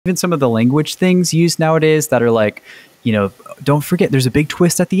Even some of the language things used nowadays that are like, you know, don't forget there's a big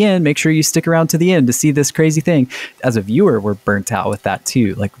twist at the end. Make sure you stick around to the end to see this crazy thing. As a viewer, we're burnt out with that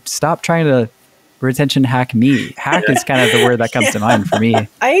too. Like, stop trying to retention hack me. Hack is kind of the word that comes to mind for me.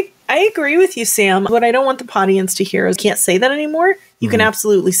 I agree with you, Sam. What I don't want the audience to hear is can't say that anymore. You can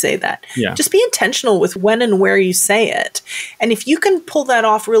absolutely say that. Yeah. Just be intentional with when and where you say it. And if you can pull that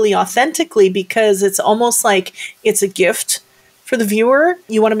off really authentically, because it's almost like it's a gift for the viewer,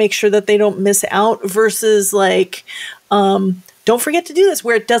 you want to make sure that they don't miss out, versus like, don't forget to do this,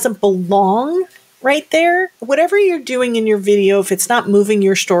 where it doesn't belong right there. Whatever you're doing in your video, if it's not moving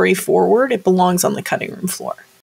your story forward, it belongs on the cutting room floor.